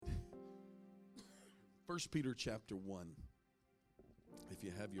First Peter chapter 1. If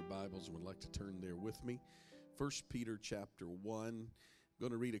you have your Bibles and would like to turn there with me. First Peter chapter 1. I'm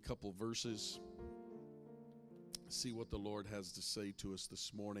going to read a couple verses. See what the Lord has to say to us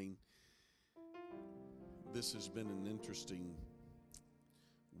this morning. This has been an interesting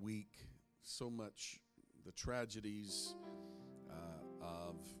week. So much the tragedies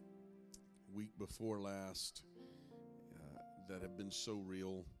of week before last that have been so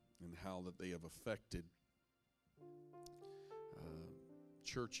real, and how that they have affected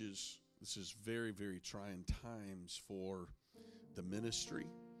churches. This is very, very trying times for the ministry,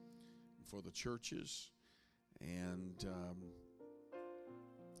 for the churches, and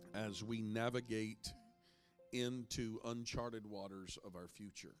as we navigate into uncharted waters of our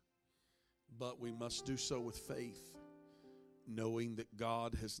future. But we must do so with faith, knowing that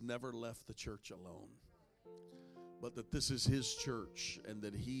God has never left the church alone, but that this is His church, and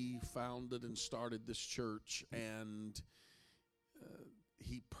that He founded and started this church, and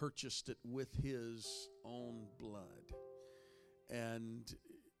He purchased it with His own blood. And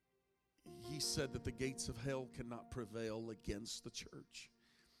He said that the gates of hell cannot prevail against the church.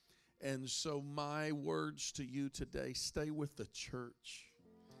 And so my words to you today, stay with the church,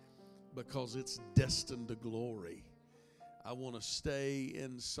 because it's destined to glory. I want to stay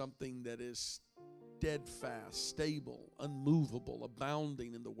in something that is steadfast, stable, unmovable,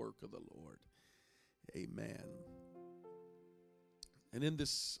 abounding in the work of the Lord. Amen. And in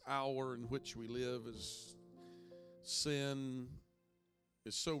this hour in which we live, as sin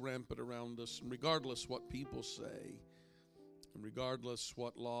is so rampant around us, and regardless what people say, and regardless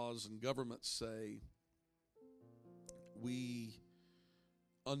what laws and governments say, we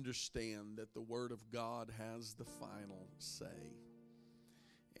understand that the Word of God has the final say.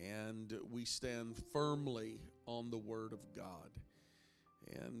 And we stand firmly on the Word of God.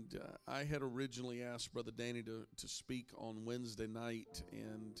 And I had originally asked Brother Danny to speak on Wednesday night,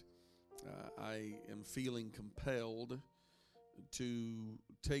 and I am feeling compelled to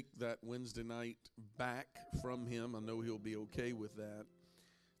take that Wednesday night back from him. I know he'll be okay with that.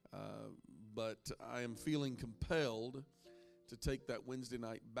 But I am feeling compelled to take that Wednesday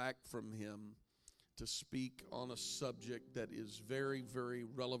night back from him to speak on a subject that is very, very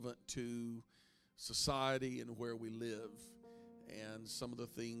relevant to society and where we live, and some of the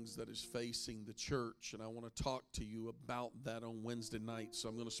things that is facing the church. And I want to talk to you about that on Wednesday night. So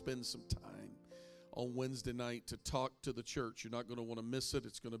I'm going to spend some time on Wednesday night to talk to the church. You're not going to want to miss it.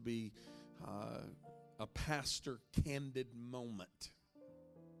 It's going to be a pastor candid moment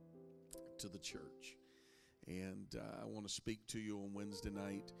to the church. And I want to speak to you on Wednesday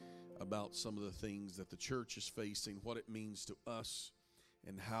night about some of the things that the church is facing, what it means to us,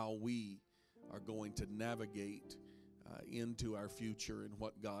 and how we are going to navigate into our future and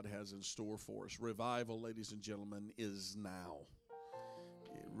what God has in store for us. Revival, ladies and gentlemen, is now.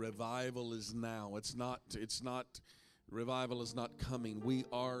 Revival is now. Revival is not coming. We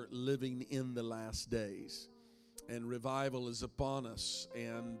are living in the last days, and revival is upon us,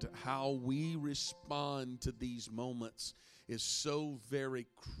 and how we respond to these moments is so very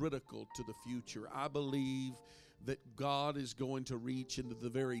critical to the future. I believe that God is going to reach into the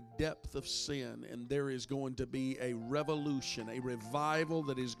very depth of sin, and there is going to be a revolution, a revival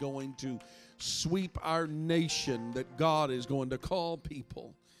that is going to sweep our nation, that God is going to call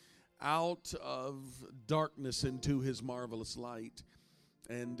people out of darkness into His marvelous light.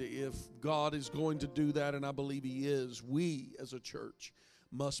 And if God is going to do that, and I believe He is, we as a church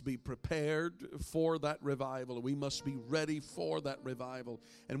must be prepared for that revival. We must be ready for that revival.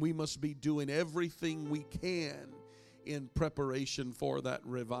 And we must be doing everything we can in preparation for that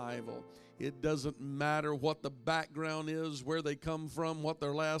revival. It doesn't matter what the background is, where they come from, what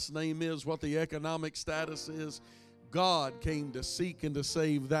their last name is, what the economic status is. God came to seek and to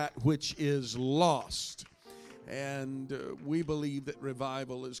save that which is lost. And we believe that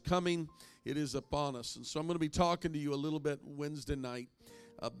revival is coming. It is upon us. And so I'm going to be talking to you a little bit Wednesday night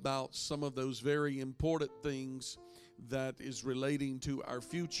about some of those very important things that is relating to our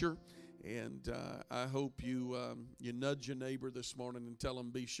future. And I hope you nudge your neighbor this morning and tell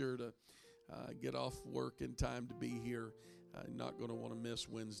them be sure to get off work in time to be here. Not going to want to miss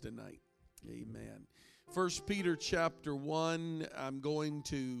Wednesday night. Amen. First Peter chapter 1, I'm going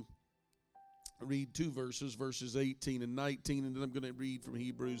to read two verses, verses 18 and 19, and then I'm going to read from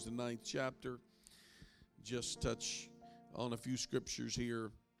Hebrews, the 9th chapter. Just touch on a few scriptures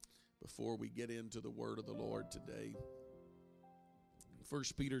here before we get into the word of the Lord today. 1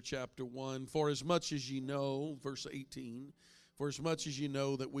 Peter chapter 1, for as much as ye know, verse 18, for as much as ye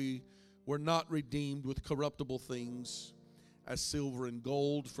know that we were not redeemed with corruptible things, as silver and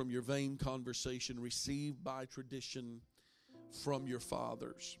gold from your vain conversation received by tradition from your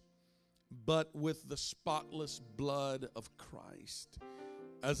fathers, but with the spotless blood of Christ,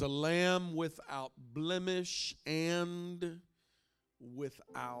 as a lamb without blemish and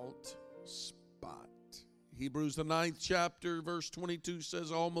without spot. Hebrews the 9th chapter, verse 22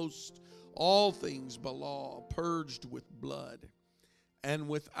 says, almost all things by law purged with blood, and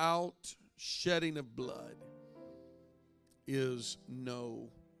without shedding of blood is no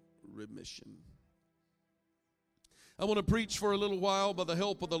remission. I want to preach for a little while by the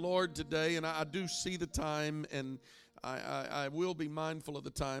help of the Lord today, and I do see the time, and I will be mindful of the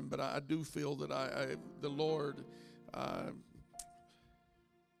time, but I do feel that the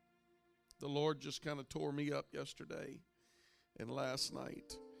Lord just kind of tore me up yesterday and last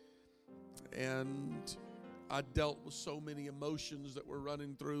night, and I dealt with so many emotions that were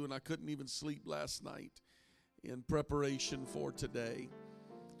running through, and I couldn't even sleep last night in preparation for today.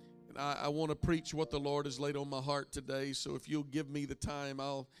 And I want to preach what the Lord has laid on my heart today, so if you'll give me the time,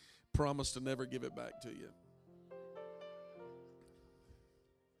 I'll promise to never give it back to you.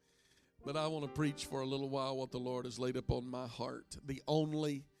 But I want to preach for a little while what the Lord has laid upon my heart. The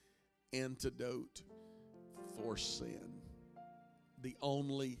only antidote for sin. The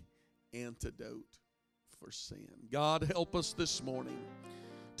only antidote for sin. God, help us this morning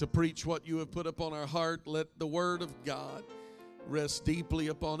to preach what you have put upon our heart. Let the word of God rest deeply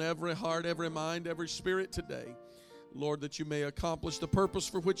upon every heart, every mind, every spirit today. Lord, that you may accomplish the purpose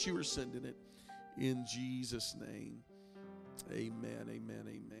for which you are sending it. In Jesus' name, amen, amen,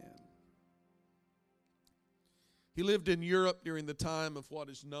 amen. He lived in Europe during the time of what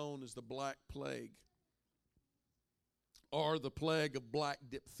is known as the Black Plague, or the plague of black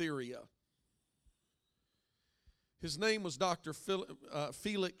diphtheria. His name was Dr.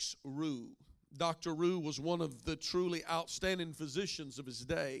 Felix Roux. Dr. Roux was one of the truly outstanding physicians of his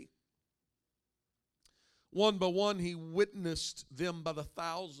day. One by one, he witnessed them by the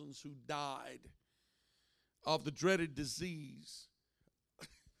thousands who died of the dreaded disease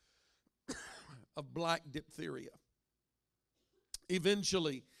of black diphtheria.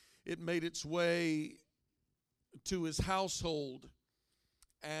 Eventually, it made its way to his household,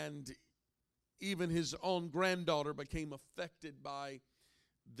 and even his own granddaughter became affected by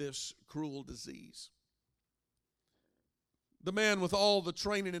this cruel disease. The man with all the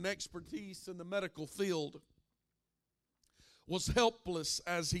training and expertise in the medical field was helpless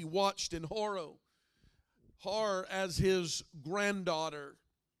as he watched in horror as his granddaughter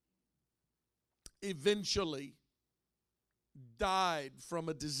eventually died from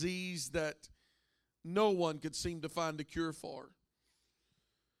a disease that no one could seem to find a cure for.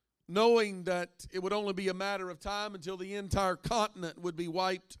 Knowing that it would only be a matter of time until the entire continent would be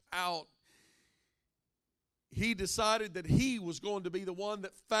wiped out, he decided that he was going to be the one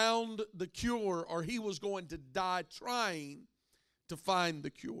that found the cure, or he was going to die trying to find the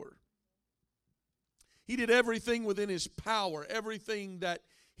cure. He did everything within his power, everything that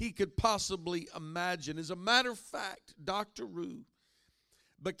he could possibly imagine. As a matter of fact, Dr. Roux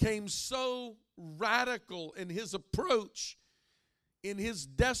became so radical in his approach, in his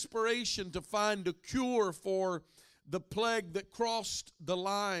desperation to find a cure for the plague that crossed the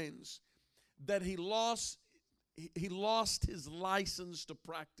lines, that he lost his license to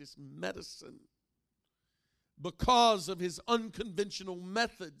practice medicine because of his unconventional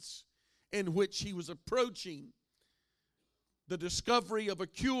methods in which he was approaching the discovery of a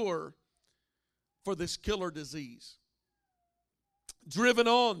cure for this killer disease. Driven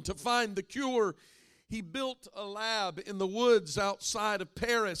on to find the cure, he built a lab in the woods outside of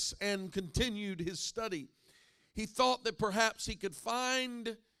Paris and continued his study. He thought that perhaps he could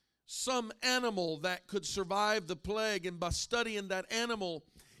find some animal that could survive the plague, and by studying that animal,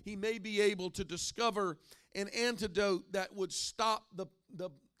 he may be able to discover an antidote that would stop the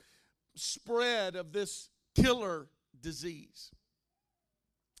spread of this killer disease.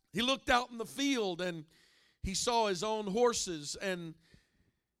 He looked out in the field and he saw his own horses, and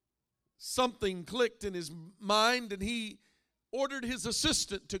something clicked in his mind, and he ordered his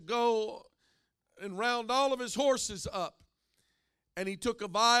assistant to go and round all of his horses up. And he took a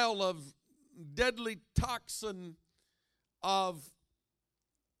vial of deadly toxin of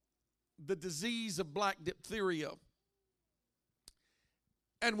the disease of black diphtheria.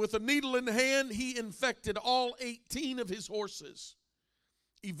 And with a needle in hand, he infected all 18 of his horses.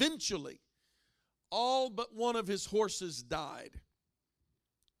 Eventually, all but one of his horses died.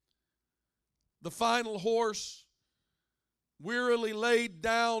 The final horse wearily laid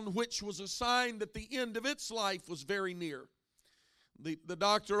down, which was a sign that the end of its life was very near. The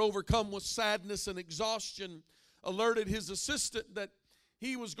doctor, overcome with sadness and exhaustion, alerted his assistant that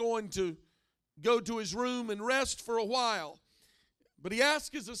he was going to go to his room and rest for a while. But he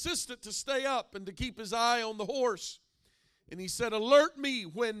asked his assistant to stay up and to keep his eye on the horse. And he said, alert me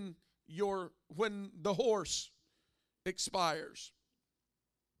when the horse expires.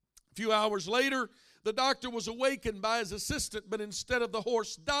 A few hours later, the doctor was awakened by his assistant, but instead of the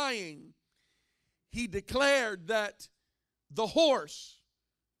horse dying, he declared that the horse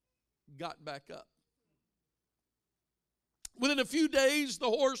got back up. Within a few days, the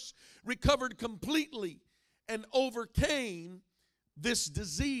horse recovered completely and overcame this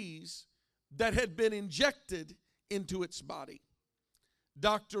disease that had been injected into its body.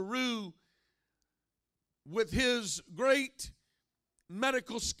 Dr. Rue, with his great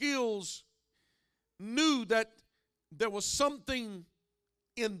medical skills, knew that there was something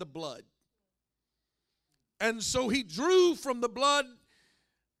in the blood. And so he drew from the blood,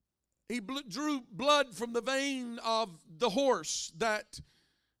 drew blood from the vein of the horse that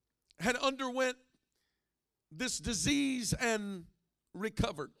had underwent this disease and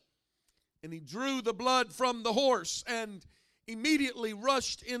recovered. And he drew the blood from the horse and immediately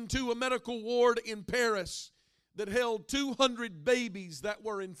rushed into a medical ward in Paris that held 200 babies that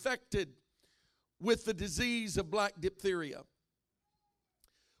were infected with the disease of black diphtheria.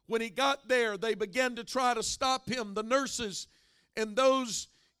 When he got there, they began to try to stop him. The nurses and those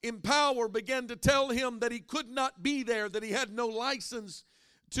in power began to tell him that he could not be there, that he had no license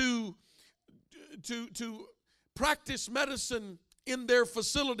to practice medicine in their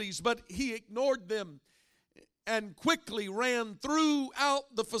facilities. But he ignored them and quickly ran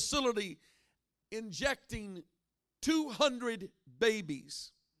throughout the facility, injecting 200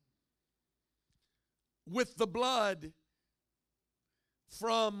 babies with the blood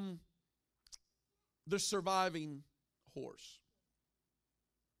from the surviving horse.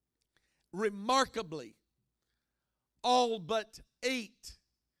 Remarkably, all but 8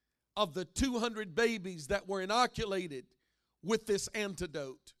 of the 200 babies that were inoculated with this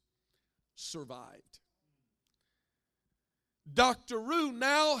antidote survived. Dr. Rue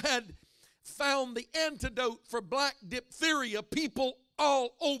now had found the antidote for black diphtheria. People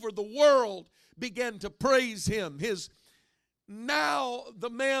all over the world began to praise him. Now the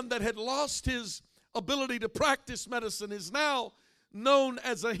man that had lost his ability to practice medicine is now known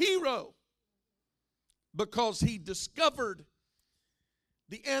as a hero because he discovered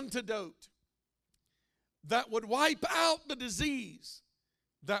the antidote that would wipe out the disease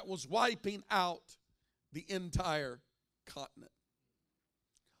that was wiping out the entire continent.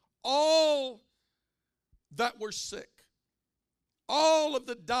 All that were sick, all of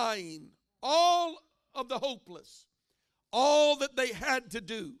the dying, all of the hopeless, all that they had to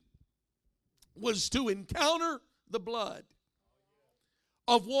do was to encounter the blood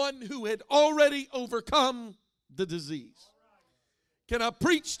of one who had already overcome the disease. Can I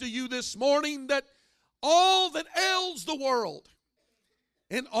preach to you this morning that all that ails the world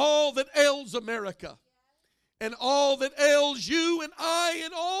and all that ails America and all that ails you and I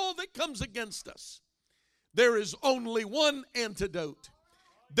and all that comes against us, there is only one antidote.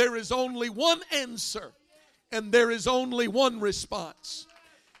 There is only one answer. And there is only one response.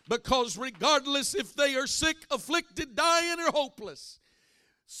 Because regardless if they are sick, afflicted, dying, or hopeless,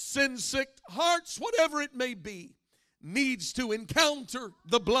 sin-sick hearts, whatever it may be, needs to encounter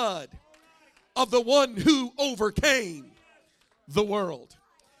the blood of the one who overcame the world.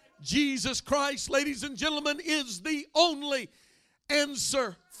 Jesus Christ, ladies and gentlemen, is the only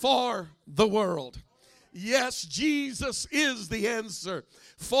answer for the world. Yes, Jesus is the answer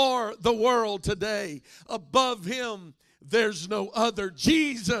for the world today. Above him, there's no other.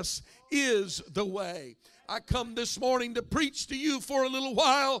 Jesus is the way. I come this morning to preach to you for a little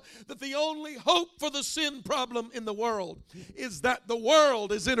while that the only hope for the sin problem in the world is that the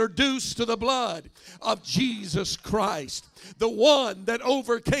world is introduced to the blood of Jesus Christ, the one that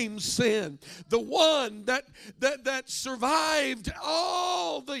overcame sin, the one that survived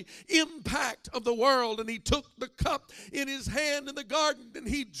all the impact of the world. And he took the cup in his hand in the garden and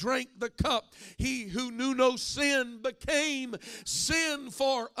he drank the cup. He who knew no sin became sin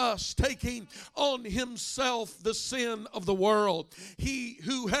for us, taking on himself the sin of the world. He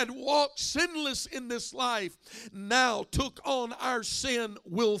who had walked sinless in this life now took on our sin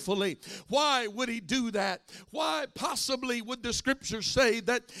willfully. Why would he do that? Why possibly would the scripture say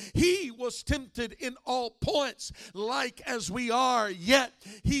that he was tempted in all points like as we are, yet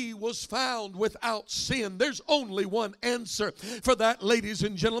he was found without sin? There's only one answer for that, ladies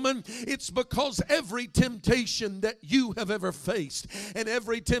and gentlemen. It's because every temptation that you have ever faced and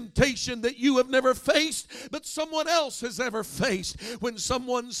every temptation that you have never faced but someone else has ever faced. When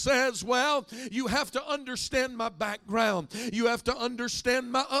someone says, well, you have to understand my background. You have to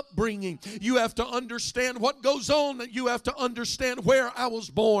understand my upbringing. You have to understand what goes on. You have to understand where I was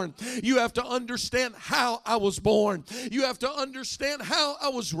born. You have to understand how I was born. You have to understand how I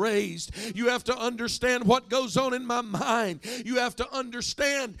was raised. You have to understand what goes on in my mind. You have to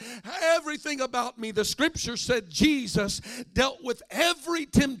understand everything about me. The scripture said Jesus dealt with every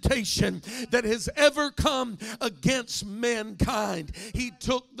temptation that has ever come against mankind. He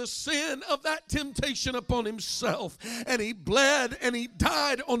took the sin of that temptation upon himself, and he bled and he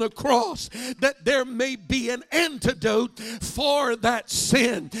died on a cross that there may be an antidote for that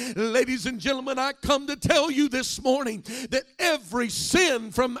sin. Ladies and gentlemen, I come to tell you this morning that every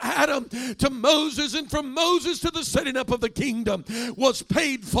sin from Adam to Moses and from Moses to the setting up of the kingdom was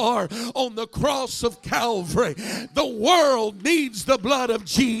paid for on the cross of Calvary. The world needs the blood of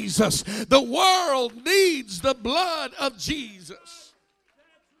Jesus. The world needs the blood of Jesus.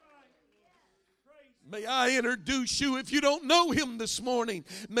 May I introduce you, if you don't know him this morning,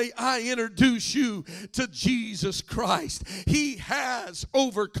 may I introduce you to Jesus Christ. He has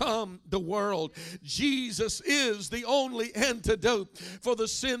overcome the world. Jesus is the only antidote for the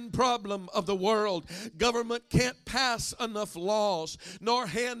sin problem of the world. Government can't pass enough laws nor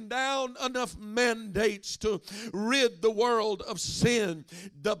hand down enough mandates to rid the world of sin.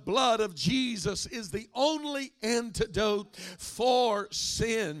 The blood of Jesus is the only antidote for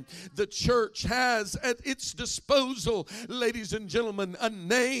sin. The church has at its disposal, ladies and gentlemen, a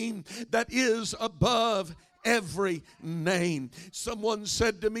name that is above every name. Someone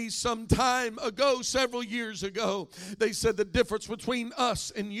said to me some time ago, several years ago, they said the difference between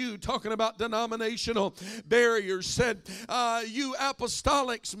us and you, talking about denominational barriers, said, you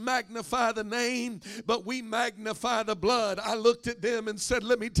apostolics magnify the name, but we magnify the blood. I looked at them and said,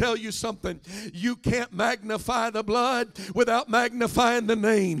 let me tell you something. You can't magnify the blood without magnifying the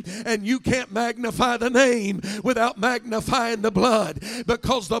name, and you can't magnify the name without magnifying the blood,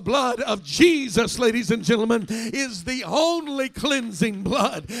 because the blood of Jesus, ladies and gentlemen, is the only cleansing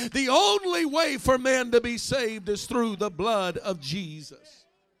blood. The only way for man to be saved is through the blood of Jesus.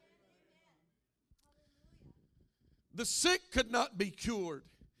 The sick could not be cured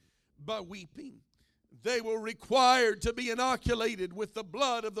by weeping. They were required to be inoculated with the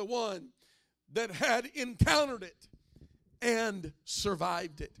blood of the one that had encountered it and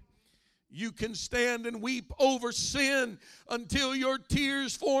survived it. You can stand and weep over sin until your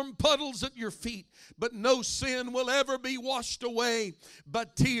tears form puddles at your feet, but no sin will ever be washed away by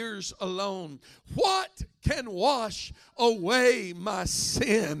tears alone. What can wash away my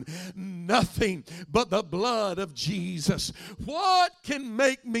sin? Nothing but the blood of Jesus. What can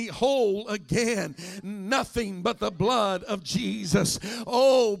make me whole again? Nothing but the blood of Jesus.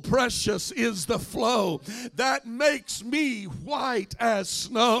 Oh, precious is the flow that makes me white as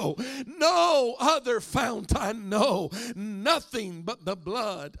snow. No other fount I know. Nothing but the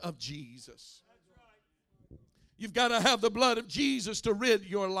blood of Jesus. You've got to have the blood of Jesus to rid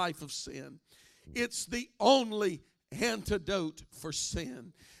your life of sin. It's the only antidote for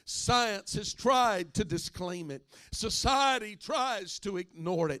sin. Science has tried to disclaim it. Society tries to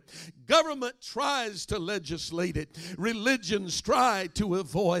ignore it. Government tries to legislate it. Religions try to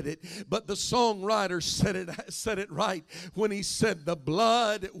avoid it. But the songwriter said it right when he said, the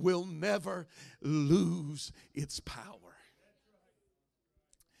blood will never lose its power.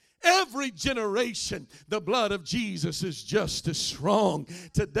 Every generation, the blood of Jesus is just as strong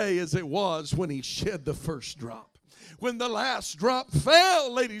today as it was when he shed the first drop. When the last drop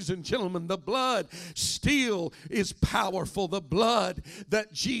fell, ladies and gentlemen, the blood still is powerful. The blood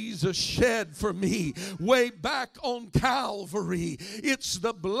that Jesus shed for me way back on Calvary. It's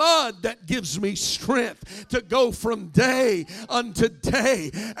the blood that gives me strength to go from day unto day.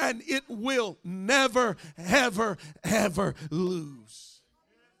 And it will never, ever, ever lose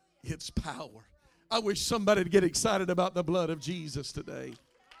its power. I wish somebody would get excited about the blood of Jesus today.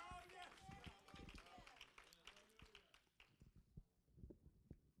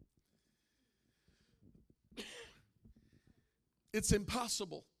 It's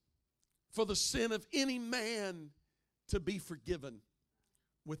impossible for the sin of any man to be forgiven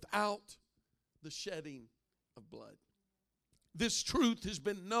without the shedding of blood. This truth has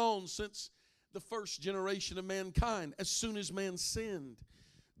been known since the first generation of mankind. As soon as man sinned,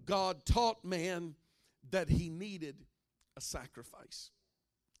 God taught man that he needed a sacrifice.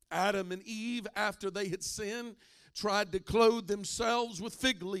 Adam and Eve, after they had sinned, tried to clothe themselves with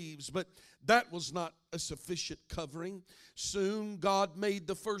fig leaves, but that was not a sufficient covering. Soon God made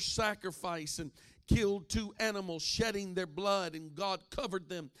the first sacrifice and killed 2 animals, shedding their blood, and God covered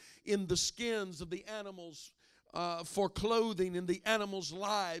them in the skins of the animals for clothing, and the animals'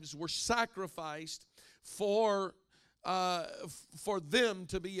 lives were sacrificed for them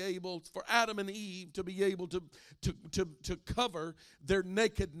to be able, for Adam and Eve to be able to cover their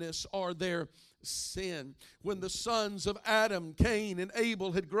nakedness or their sin. When the sons of Adam, Cain and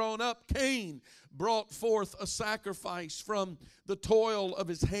Abel, had grown up, Cain brought forth a sacrifice from the toil of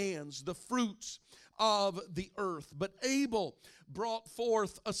his hands, the fruits of the earth. But Abel brought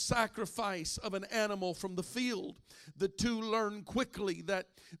forth a sacrifice of an animal from the field. The two learned quickly that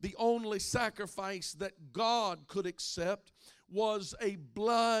the only sacrifice that God could accept was a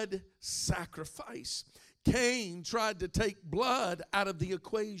blood sacrifice. Cain tried to take blood out of the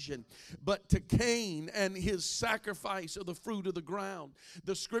equation, but to Cain and his sacrifice of the fruit of the ground,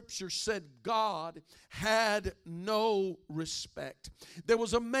 the scripture said God had no respect. There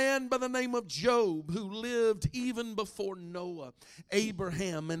was a man by the name of Job who lived even before Noah,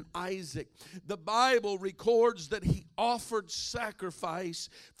 Abraham, and Isaac. The Bible records that he offered sacrifice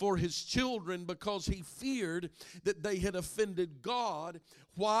for his children because he feared that they had offended God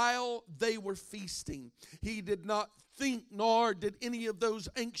while they were feasting. He did not think, nor did any of those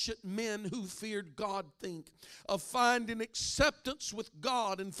ancient men who feared God think, of finding acceptance with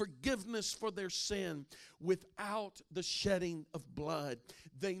God and forgiveness for their sin without the shedding of blood.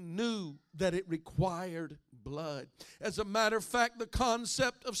 They knew that it required blood. As a matter of fact, the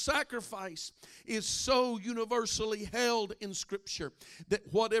concept of sacrifice is so universally held in Scripture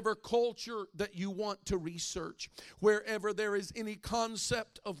that whatever culture that you want to research, wherever there is any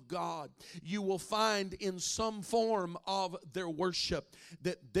concept of God, you will find in some form of their worship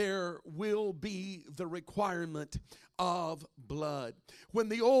that there will be the requirement of blood. When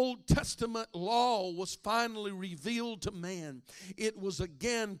the Old Testament law was finally revealed to man, it was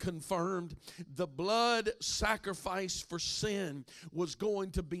again confirmed the blood sacrifice for sin was going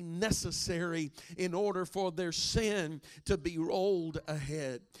to be necessary in order for their sin to be rolled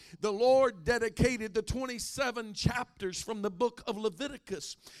ahead. The Lord dedicated the 27 chapters from the book of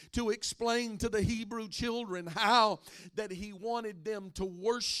Leviticus to explain to the Hebrew children how that He wanted them to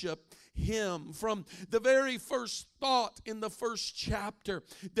worship Him. From the very first thought in the first chapter,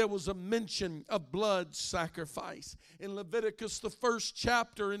 there was a mention of blood sacrifice. In Leviticus, the first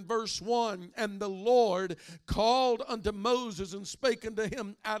chapter, in verse 1, and the Lord called unto Moses and spake unto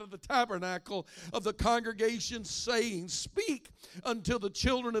him out of the tabernacle of the congregation, saying, Speak unto the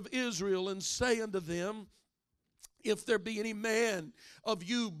children of Israel, and say unto them, If there be any man of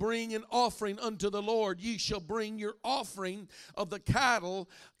you bring an offering unto the Lord, ye shall bring your offering of the cattle,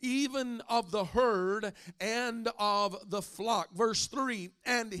 even of the herd and of the flock. Verse 3,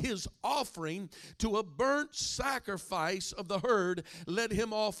 and his offering to a burnt sacrifice of the herd, let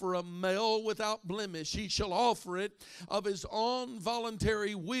him offer a male without blemish. He shall offer it of his own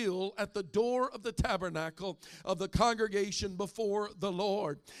voluntary will at the door of the tabernacle of the congregation before the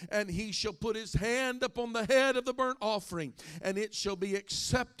Lord. And he shall put his hand upon the head of the burnt offering, and it shall be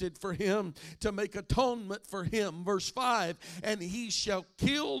accepted for him to make atonement for him. Verse 5, and he shall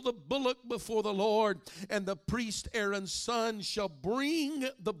kill the bullock before the Lord, and the priest Aaron's son shall bring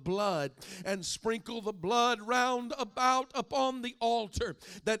the blood and sprinkle the blood round about upon the altar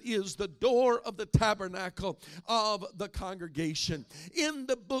that is the door of the tabernacle of the congregation. In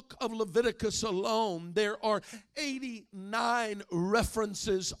the book of Leviticus alone, there are 89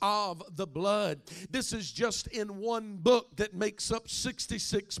 references of the blood. This is just in one book that makes up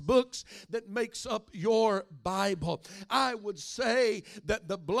 66 books that makes up your Bible. I would say that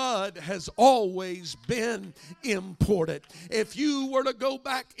the blood has always been important. If you were to go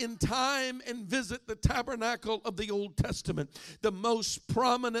back in time and visit the tabernacle of the Old Testament, the most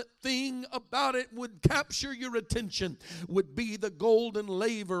prominent thing about it would capture your attention would be the golden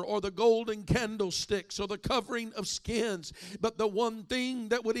laver or the golden candlesticks or the covering of skins. But the one thing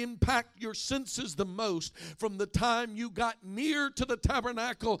that would impact your senses the most from the time you got near to the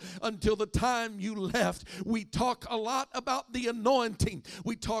tabernacle until the time you left, we talk a lot about the anointing.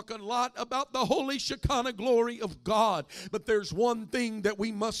 We talk a lot about the holy Shekinah glory of God. But there's one thing that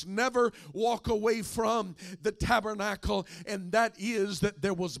we must never walk away from the tabernacle, and that is that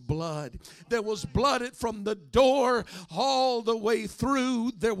there was blood. There was blood from the door all the way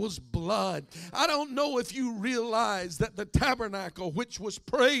through. There was blood. I don't know if you realize that the tabernacle, which was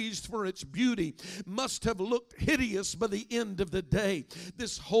praised for its beauty, must have looked hideous by the end of the day.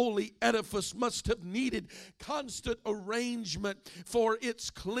 This holy edifice must have needed constant arrangement for its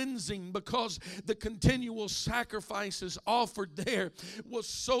cleansing, because the continual sacrifices offered there was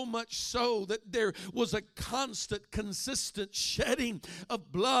so much so that there was a constant, consistent shedding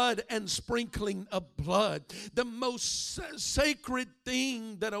of blood and sprinkling of blood. The most sacred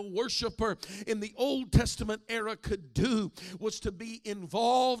thing that a worshiper in the Old Testament era could do was to be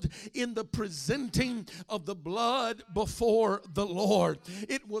involved in the presenting of the blood before the Lord.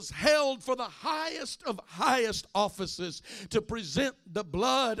 It was held for the highest of highest offices to present the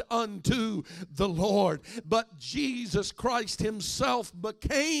blood unto the Lord. But Jesus Christ himself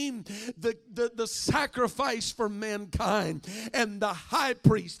became the sacrifice for mankind. And the high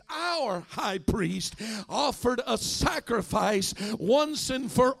priest, our high priest, offered a sacrifice once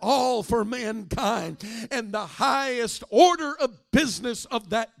and for all for mankind. And the highest order of business of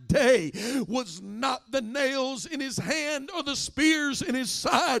that day was not the nails in his hand or the spears in his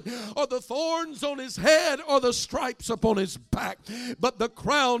side or the thorns on his head or the stripes upon his back, but the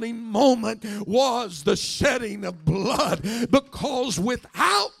crowning moment was the shedding of blood, because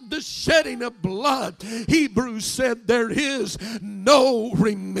without the shedding of blood, Hebrews said, there is no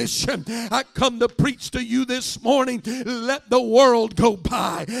remission. I come to preach to you this morning. Let the world go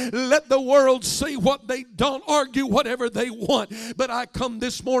by. Let the world say what they don't, argue whatever they want. But I come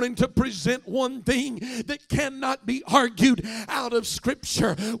this morning to present one thing that cannot be argued out of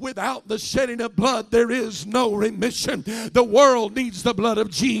Scripture. Without the shedding of blood, there is no remission. The world needs the blood of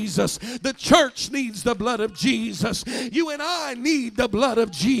Jesus. The church needs the blood of Jesus. You and I need the blood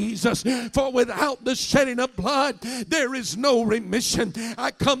of Jesus. For without the shedding of blood, there is no remission.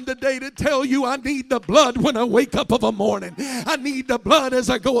 I come today to tell you I need the blood when I wake up of a morning. I need the blood as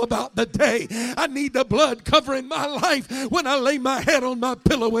I go about the day. I need the blood covering my life when I lay my head on my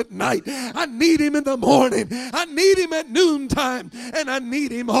pillow at night. I need him in the morning. I need him at noontime. And I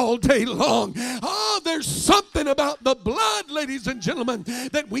need him all day long. Oh, there's something about the blood, ladies and gentlemen,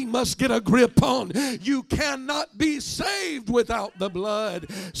 that we must get a grip on. You cannot be saved without the blood.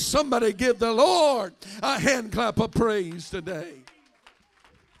 Somebody give the Lord a hand clap of praise today.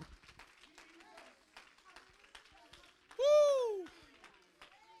 Woo.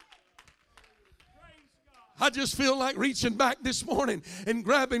 I just feel like reaching back this morning and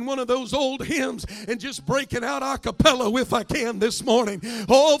grabbing one of those old hymns and just breaking out a cappella if I can this morning.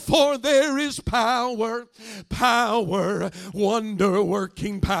 Oh, for there is power, power,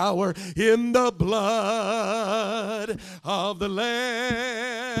 wonder-working power in the blood of the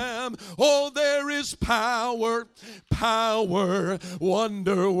Lamb. Oh, there is power, power,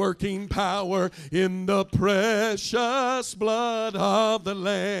 wonder-working power in the precious blood of the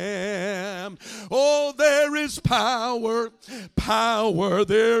Lamb. Oh, there is power, power,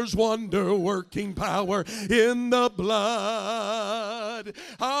 there's wonder-working power in the blood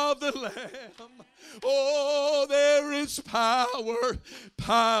of the Lamb. Oh, there is power,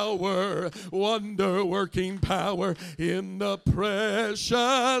 power, wonder-working power in the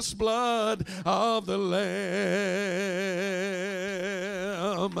precious blood of the Lamb.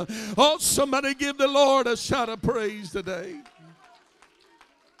 Oh, somebody give the Lord a shout of praise today.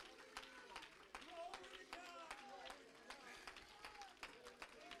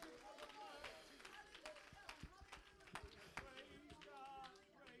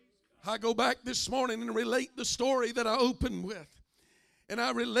 I go back this morning and relate the story that I opened with. And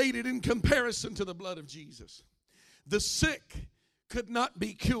I relate it in comparison to the blood of Jesus. The sick could not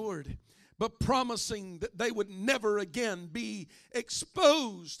be cured, but promising that they would never again be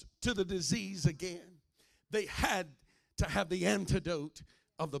exposed to the disease again, they had to have the antidote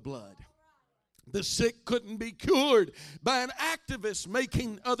of the blood. The sick couldn't be cured by an activist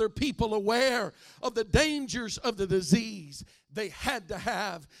making other people aware of the dangers of the disease. They had to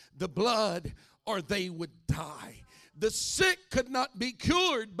have the blood or they would die. The sick could not be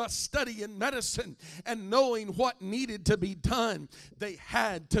cured by studying medicine and knowing what needed to be done. They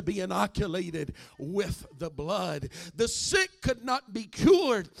had to be inoculated with the blood. The sick could not be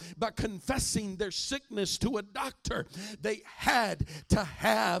cured by confessing their sickness to a doctor. They had to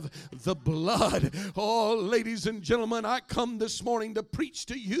have the blood. Oh, ladies and gentlemen, I come this morning to preach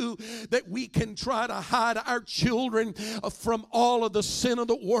to you that we can try to hide our children from all of the sin of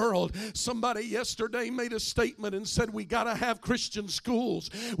the world. Somebody yesterday made a statement and said, said we got to have Christian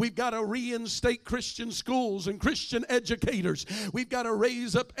schools. We've got to reinstate Christian schools and Christian educators. We've got to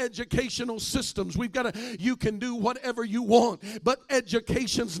raise up educational systems. You can do whatever you want, but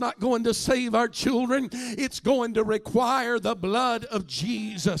education's not going to save our children. It's going to require the blood of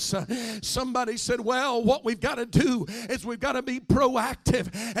Jesus. Somebody said, well, what we've got to do is we've got to be proactive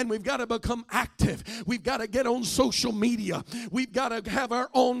and we've got to become active. We've got to get on social media. We've got to have our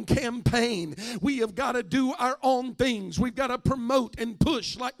own campaign. We have got to do our own things. We've got to promote and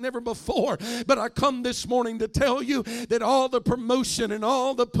push like never before. But I come this morning to tell you that all the promotion and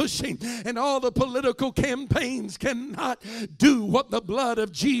all the pushing and all the political campaigns cannot do what the blood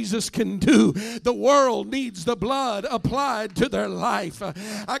of Jesus can do. The world needs the blood applied to their life.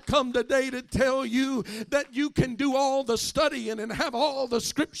 I come today to tell you that you can do all the studying and have all the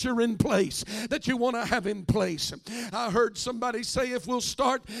scripture in place that you want to have in place. I heard somebody say, if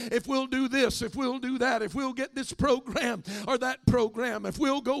we'll do this, if we'll do that, if we'll get this program or that program, if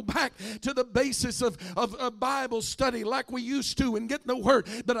we'll go back to the basis of Bible study like we used to and get the word.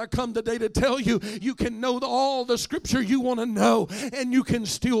 But I come today to tell you, you can know all the scripture you want to know and you can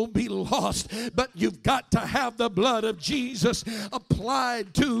still be lost. But you've got to have the blood of Jesus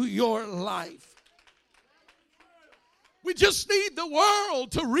applied to your life. We just need the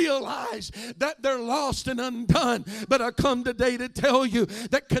world to realize that they're lost and undone. But I come today to tell you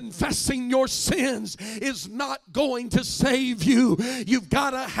that confessing your sins is not going to save you. You've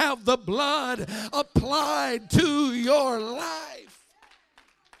got to have the blood applied to your life.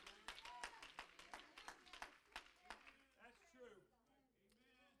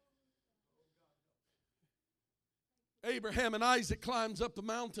 Abraham and Isaac climbs up the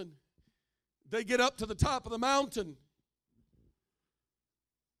mountain. They get up to the top of the mountain.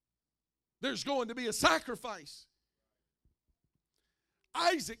 There's going to be a sacrifice.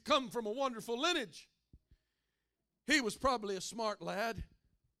 Isaac come from a wonderful lineage. He was probably a smart lad.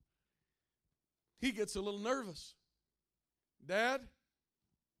 He gets a little nervous. Dad,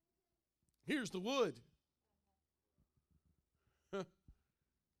 here's the wood.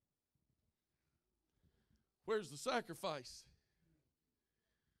 Where's the sacrifice?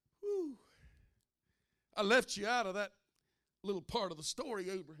 Whew. I left you out of that little part of the story.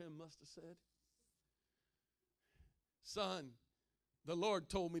 Abraham must have said, son, the Lord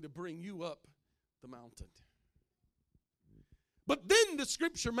told me to bring you up the mountain. But then the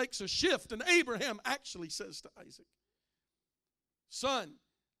scripture makes a shift, and Abraham actually says to Isaac, son,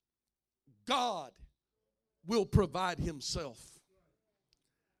 God will provide himself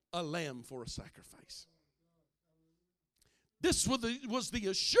a lamb for a sacrifice. This was the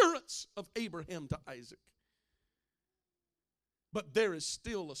assurance of Abraham to Isaac. But there is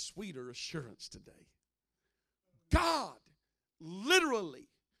still a sweeter assurance today. God literally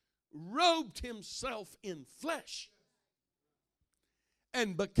robed himself in flesh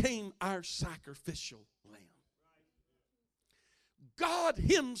and became our sacrificial lamb. God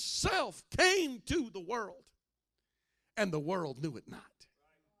himself came to the world, and the world knew it not.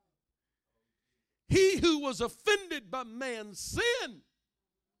 He who was offended by man's sin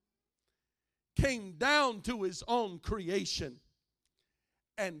came down to his own creation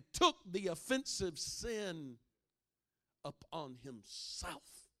and took the offensive sin upon himself.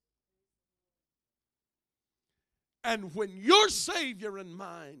 And when your Savior and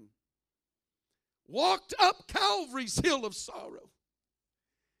mine walked up Calvary's hill of sorrow,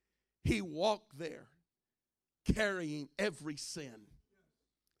 he walked there carrying every sin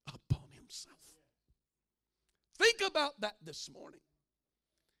upon himself. Think about that this morning.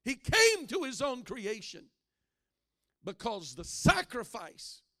 He came to his own creation because the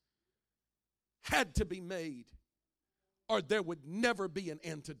sacrifice had to be made, or there would never be an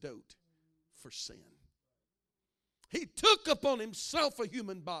antidote for sin. He took upon himself a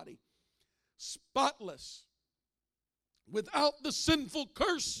human body, spotless, without the sinful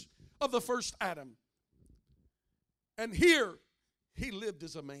curse of the first Adam. And here he lived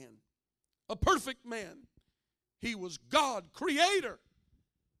as a man, a perfect man. He was God, creator,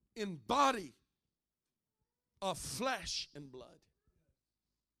 in body of flesh and blood.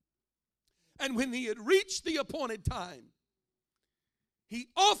 And when he had reached the appointed time, he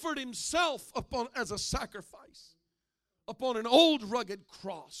offered himself as a sacrifice upon an old rugged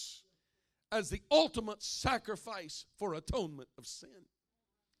cross as the ultimate sacrifice for atonement of sin.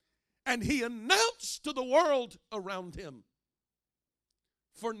 And he announced to the world around him,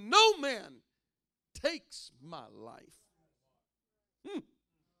 for no man takes my life.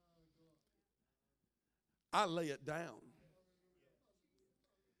 I lay it down.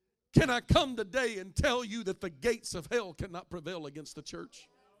 Can I come today and tell you that the gates of hell cannot prevail against the church?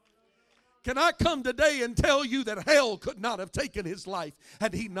 Can I come today and tell you that hell could not have taken his life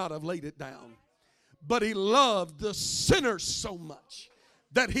had he not have laid it down? But he loved the sinner so much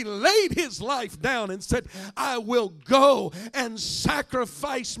that he laid his life down and said, I will go and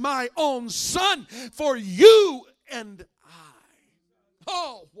sacrifice my own son for you and I.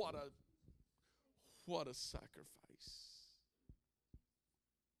 Oh, what a sacrifice.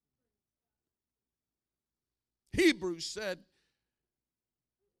 Hebrews said,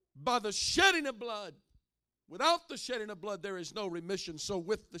 by the shedding of blood, without the shedding of blood there is no remission. So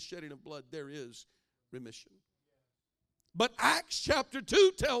with the shedding of blood there is remission. But Acts chapter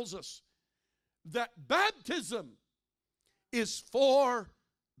 2 tells us that baptism is for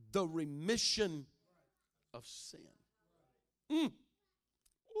the remission of sin. Ooh.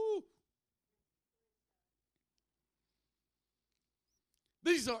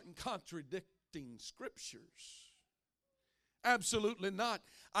 These aren't contradicting scriptures. Absolutely not.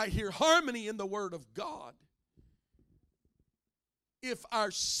 I hear harmony in the Word of God. If our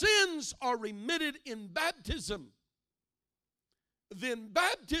sins are remitted in baptism, then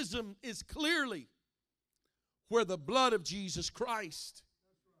baptism is clearly where the blood of Jesus Christ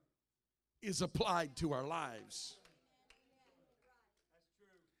is applied to our lives.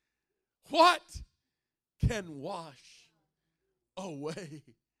 What can wash away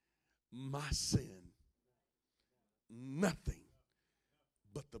my sin? Nothing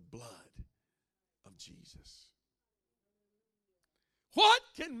but the blood of Jesus. What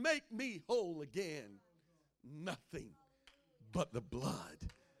can make me whole again? Nothing but the blood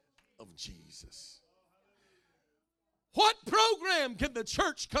of Jesus. What program can the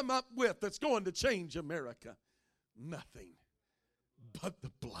church come up with that's going to change America? Nothing but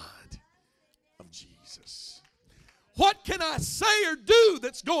the blood of Jesus. What can I say or do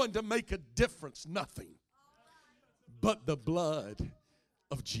that's going to make a difference? Nothing but the blood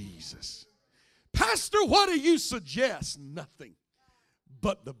of Jesus. Pastor, what do you suggest? Nothing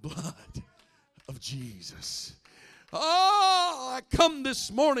but the blood of Jesus. Oh, I come this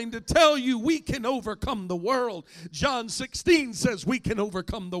morning to tell you we can overcome the world. John 16 says we can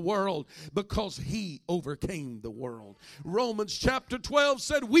overcome the world because he overcame the world. Romans chapter 12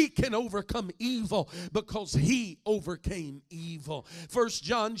 said we can overcome evil because he overcame evil. 1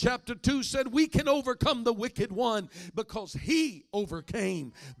 John chapter 2 said we can overcome the wicked one because he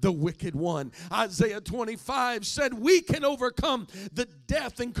overcame the wicked one. Isaiah 25 said we can overcome the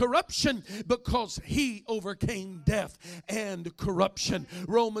death and corruption because he overcame death and corruption.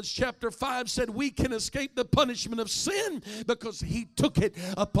 Romans chapter 5 said we can escape the punishment of sin because he took it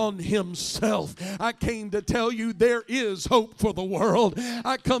upon himself. I came to tell you there is hope for the world.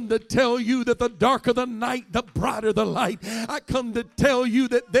 I come to tell you that the darker the night, the brighter the light. I come to tell you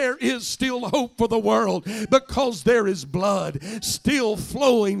that there is still hope for the world because there is blood still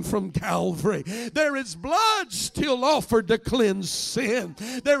flowing from Calvary. There is blood still offered to cleanse sin.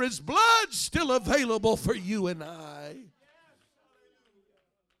 There is blood still available for you and I.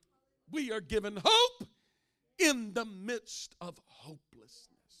 We are given hope in the midst of hopelessness.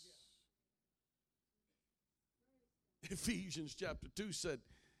 Ephesians chapter 2 said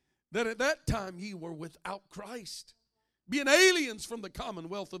that at that time ye were without Christ, being aliens from the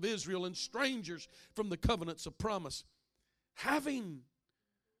commonwealth of Israel and strangers from the covenants of promise, having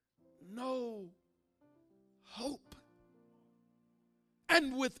no hope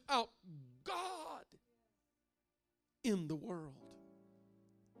and without God in the world.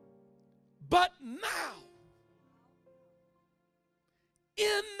 But now,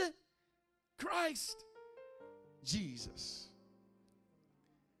 in Christ Jesus,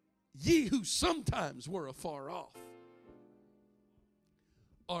 ye who sometimes were afar off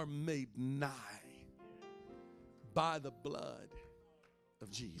are made nigh by the blood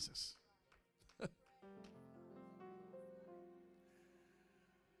of Jesus.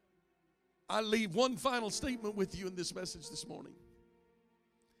 I leave one final statement with you in this message this morning.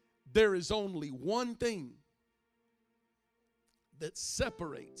 There is only one thing that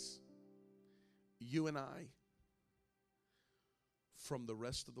separates you and I from the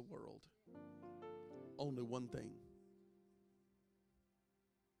rest of the world. Only one thing.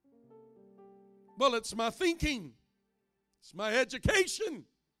 Well, it's my thinking. It's my education.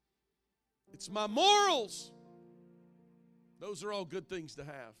 It's my morals. Those are all good things to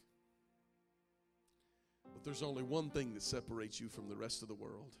have. But there's only one thing that separates you from the rest of the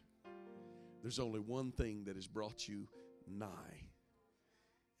world. There's only one thing that has brought you nigh,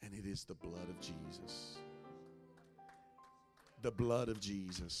 and it is the blood of Jesus. The blood of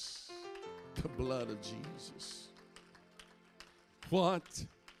Jesus. The blood of Jesus. What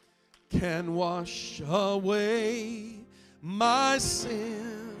can wash away my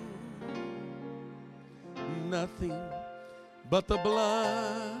sin? nothing but the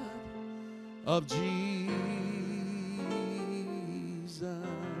blood of Jesus.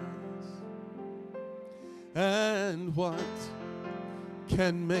 And what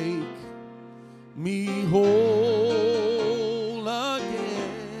can make me whole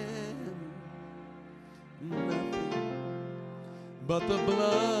again? Nothing but the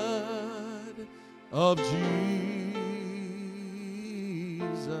blood of Jesus.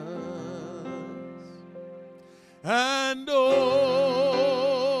 And oh,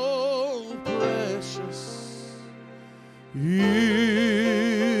 precious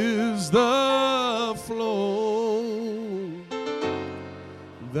is the flow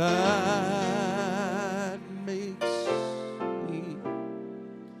that makes me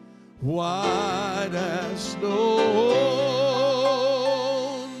white as snow.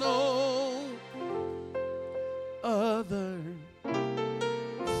 No other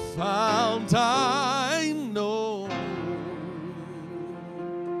fount I know.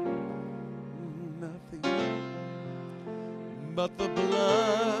 Nothing but the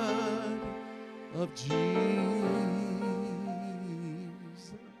blood of Jesus.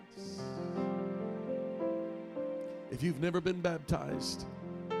 If you've never been baptized,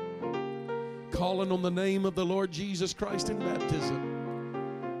 calling on the name of the Lord Jesus Christ in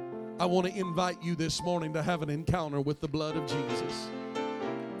baptism, I want to invite you this morning to have an encounter with the blood of Jesus.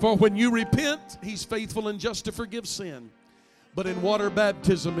 For when you repent, He's faithful and just to forgive sin. But in water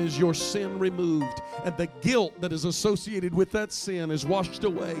baptism is your sin removed, and the guilt that is associated with that sin is washed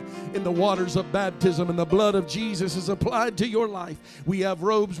away in the waters of baptism, and the blood of Jesus is applied to your life. We have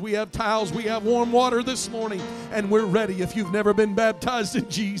robes, we have towels, we have warm water this morning, and we're ready. If you've never been baptized in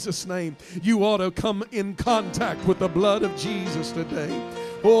Jesus' name, you ought to come in contact with the blood of Jesus today.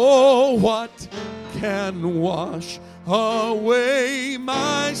 Oh, what can wash away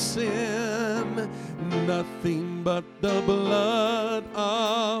my sin? Nothing but the blood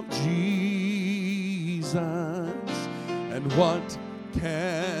of Jesus. And what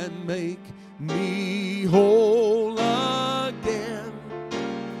can make me whole again?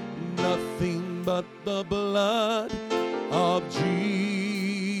 Nothing but the blood of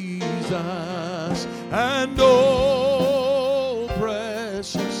Jesus. And oh,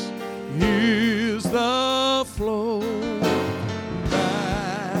 precious is the flow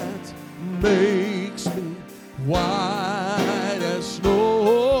that makes me white as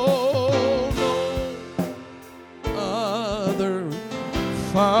snow. No other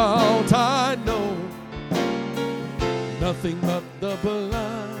fount I know. Nothing but the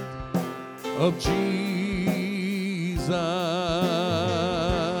blood of Jesus.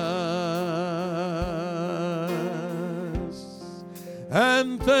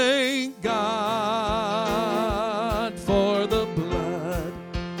 And thank God for the blood.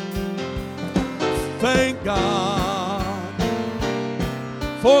 Thank God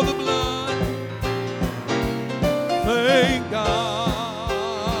for the blood. Thank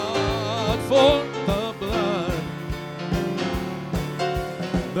God for the blood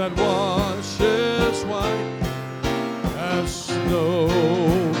that washes white as snow.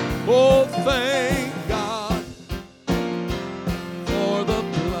 Oh, thank God for the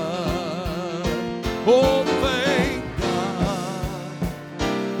blood. Oh, thank God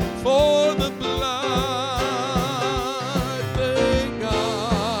for the blood. Thank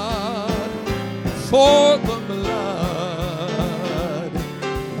God for the blood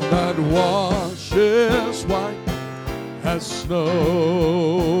that washes white as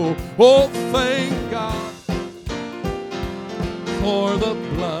snow. Oh, thank God for the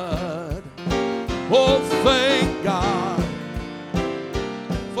blood. Oh, thank God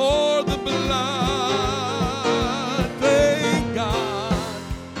for the blood. Thank God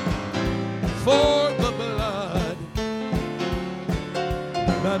for the blood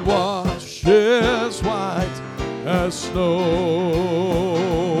that washes white as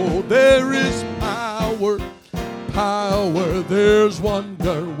snow. There is power, there's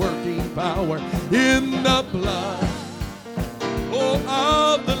wonder-working power in the blood, oh,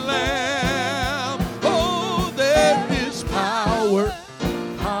 of the Lamb. Oh, there is power,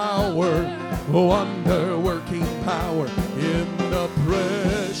 wonder-working power in the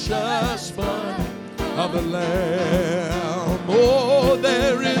precious blood of the Lamb. Oh,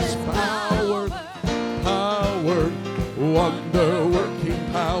 there is power,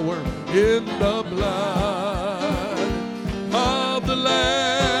 wonder-working power in the blood of the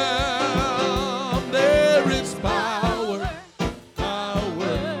Lamb. There is power,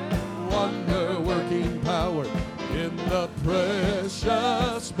 wonder-working power in the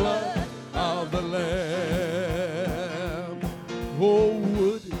precious blood of the Lamb. Oh,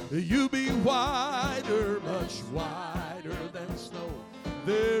 would you be whiter, much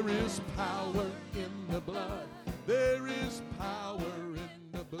There is power in the blood. There